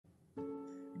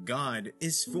God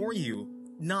is for you,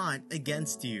 not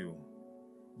against you.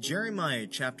 Jeremiah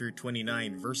chapter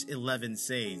 29 verse 11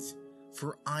 says,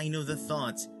 "For I know the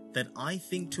thoughts that I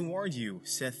think toward you,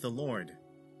 saith the Lord,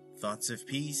 thoughts of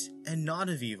peace and not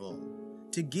of evil,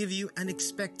 to give you an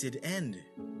expected end."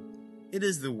 It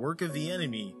is the work of the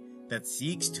enemy that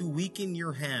seeks to weaken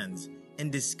your hands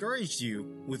and discourage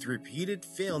you with repeated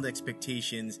failed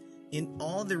expectations in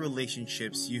all the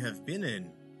relationships you have been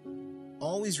in.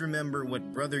 Always remember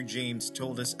what Brother James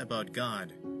told us about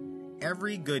God.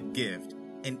 Every good gift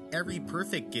and every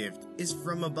perfect gift is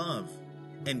from above,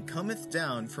 and cometh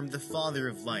down from the Father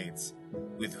of lights,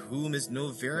 with whom is no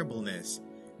variableness,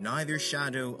 neither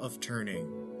shadow of turning.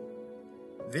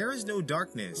 There is no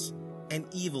darkness and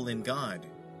evil in God.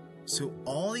 So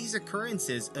all these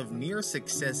occurrences of near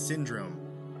success syndrome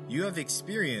you have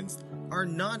experienced are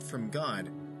not from God,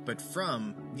 but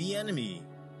from the enemy.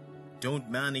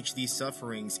 Don't manage these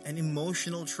sufferings and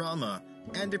emotional trauma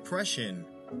and depression.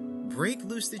 Break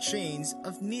loose the chains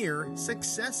of near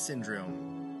success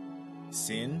syndrome.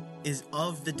 Sin is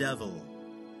of the devil.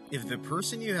 If the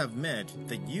person you have met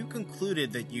that you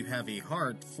concluded that you have a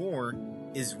heart for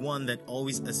is one that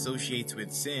always associates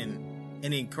with sin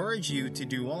and encourage you to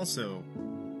do also,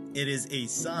 it is a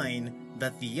sign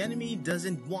that the enemy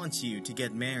doesn't want you to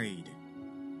get married.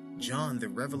 John the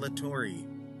Revelatory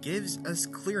gives us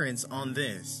clearance on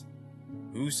this.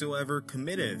 Whosoever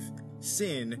committeth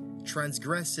sin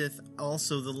transgresseth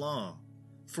also the law,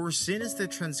 for sin is the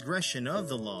transgression of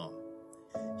the law.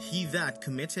 He that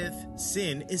committeth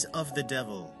sin is of the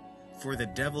devil, for the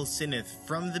devil sinneth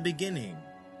from the beginning.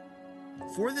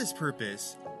 For this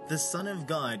purpose the Son of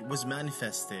God was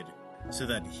manifested, so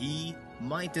that he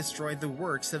might destroy the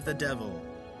works of the devil.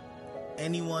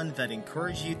 Anyone that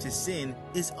encourages you to sin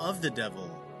is of the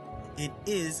devil. It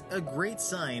is a great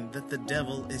sign that the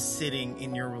devil is sitting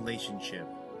in your relationship.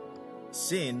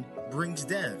 Sin brings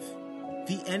death.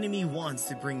 The enemy wants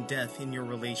to bring death in your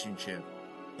relationship,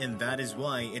 and that is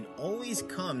why it always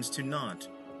comes to naught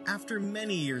after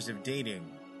many years of dating.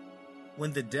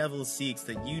 When the devil seeks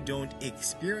that you don't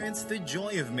experience the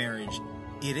joy of marriage,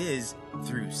 it is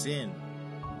through sin.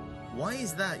 Why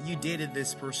is that you dated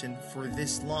this person for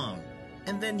this long,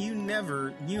 and then you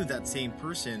never knew that same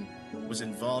person was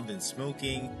involved in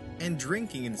smoking and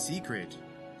drinking in secret?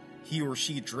 He or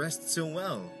she dressed so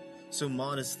well, so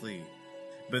modestly,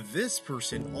 but this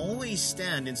person always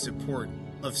stands in support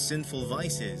of sinful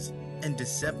vices and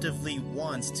deceptively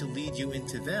wants to lead you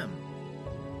into them.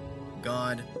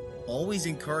 God always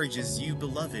encourages you,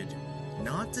 beloved,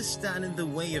 not to stand in the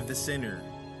way of the sinner,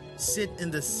 sit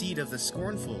in the seat of the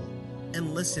scornful,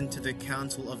 and listen to the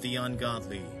counsel of the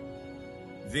ungodly.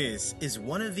 This is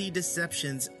one of the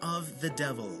deceptions of the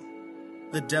devil.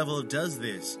 The devil does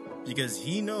this because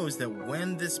he knows that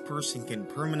when this person can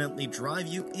permanently drive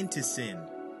you into sin,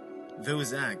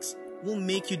 those acts will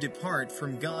make you depart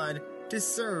from God to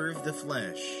serve the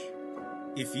flesh.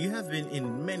 If you have been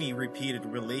in many repeated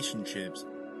relationships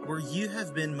where you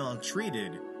have been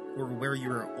maltreated, or where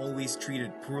you are always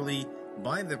treated poorly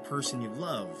by the person you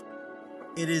love,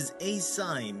 it is a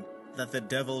sign that the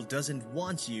devil doesn't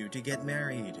want you to get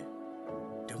married.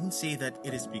 Don't say that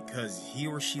it is because he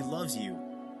or she loves you.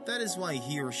 That is why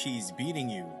he or she is beating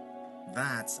you.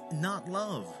 That's not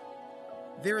love.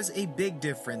 There is a big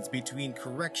difference between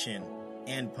correction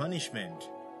and punishment.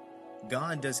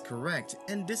 God does correct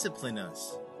and discipline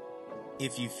us.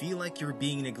 If you feel like you're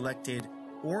being neglected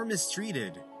or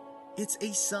mistreated, it's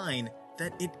a sign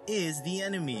that it is the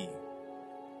enemy.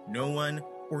 No one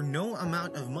or no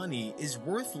amount of money is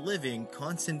worth living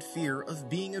constant fear of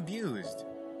being abused.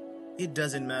 It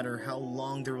doesn't matter how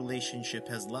long the relationship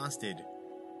has lasted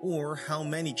or how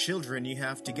many children you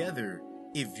have together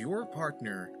if your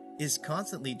partner is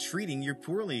constantly treating you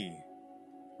poorly.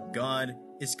 God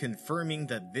is confirming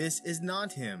that this is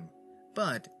not him,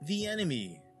 but the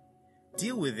enemy.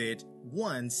 Deal with it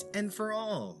once and for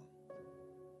all.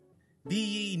 Be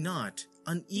ye not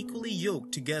unequally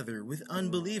yoked together with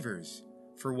unbelievers,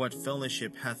 for what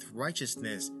fellowship hath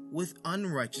righteousness with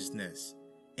unrighteousness,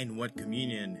 and what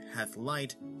communion hath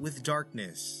light with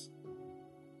darkness?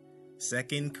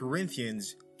 2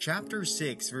 Corinthians chapter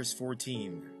 6 verse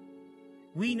 14.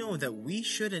 We know that we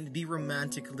shouldn't be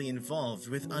romantically involved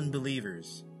with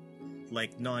unbelievers,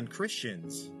 like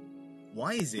non-Christians.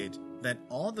 Why is it that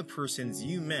all the persons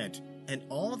you met and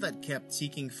all that kept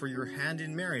seeking for your hand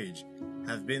in marriage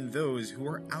have been those who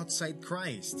are outside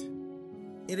Christ?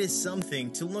 It is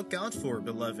something to look out for,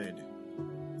 beloved.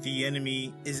 The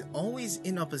enemy is always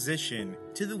in opposition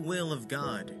to the will of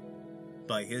God.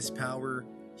 By his power,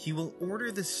 He will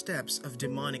order the steps of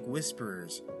demonic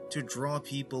whisperers to draw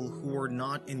people who are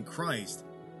not in Christ,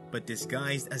 but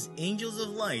disguised as angels of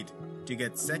light to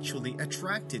get sexually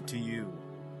attracted to you.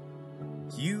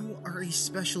 You are a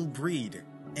special breed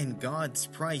and God's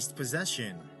prized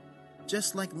possession.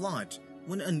 Just like Lot,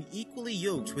 when unequally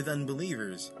yoked with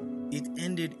unbelievers, it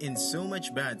ended in so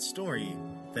much bad story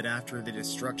that after the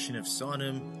destruction of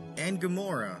Sodom and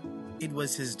Gomorrah, it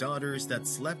was his daughters that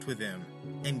slept with him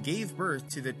and gave birth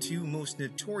to the two most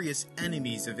notorious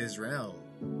enemies of Israel.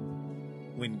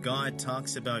 When God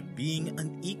talks about being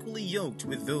unequally yoked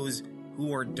with those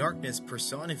who are darkness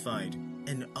personified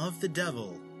and of the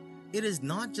devil, it is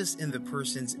not just in the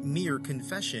person's mere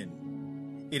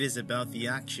confession. It is about the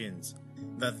actions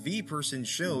that the person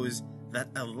shows that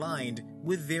aligned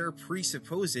with their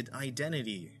presupposed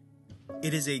identity.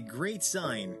 It is a great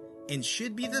sign and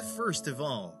should be the first of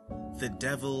all. The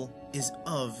devil is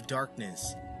of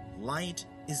darkness. Light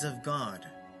is of God.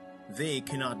 They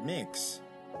cannot mix.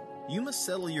 You must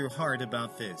settle your heart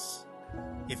about this.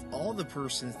 If all the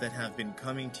persons that have been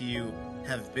coming to you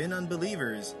have been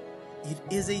unbelievers, it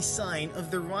is a sign of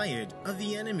the riot of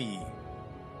the enemy.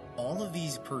 All of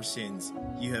these persons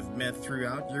you have met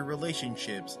throughout your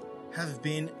relationships have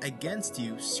been against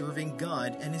you serving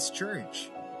God and His church.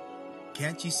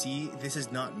 Can't you see this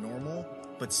is not normal,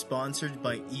 but sponsored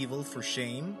by evil for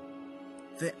shame?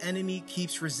 The enemy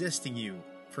keeps resisting you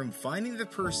from finding the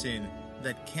person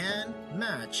that can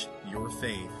match your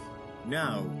faith.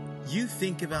 Now, you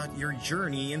think about your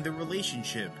journey in the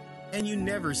relationship, and you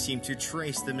never seem to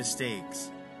trace the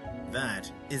mistakes.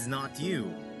 That is not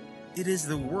you. It is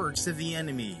the works of the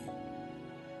enemy.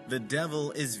 The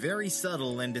devil is very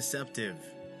subtle and deceptive.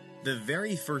 The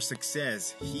very first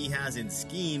success he has in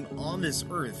scheme on this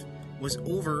earth was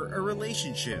over a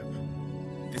relationship.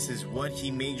 This is what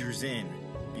he majors in,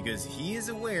 because he is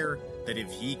aware that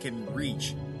if he can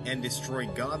reach and destroy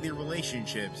godly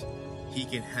relationships, he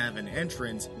can have an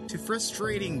entrance to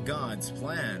frustrating God's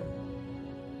plan.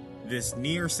 This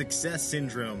near success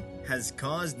syndrome has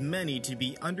caused many to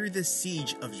be under the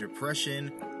siege of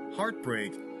depression,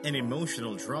 heartbreak, and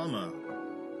emotional trauma.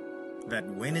 That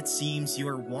when it seems you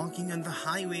are walking on the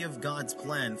highway of God's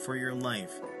plan for your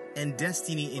life and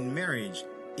destiny in marriage,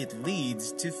 it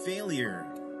leads to failure.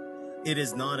 It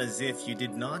is not as if you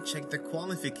did not check the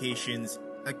qualifications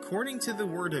according to the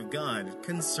Word of God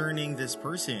concerning this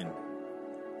person.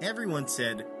 Everyone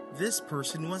said this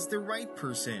person was the right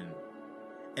person.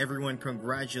 Everyone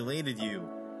congratulated you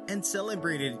and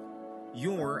celebrated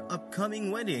your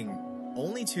upcoming wedding,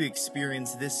 only to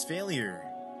experience this failure.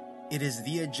 It is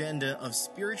the agenda of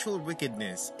spiritual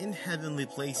wickedness in heavenly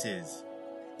places.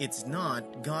 It's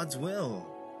not God's will.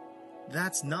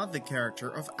 That's not the character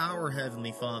of our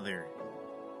Heavenly Father.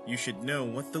 You should know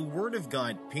what the Word of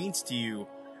God paints to you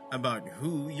about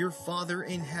who your Father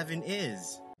in heaven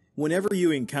is. Whenever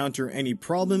you encounter any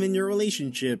problem in your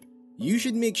relationship, you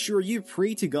should make sure you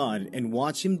pray to God and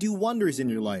watch Him do wonders in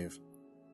your life.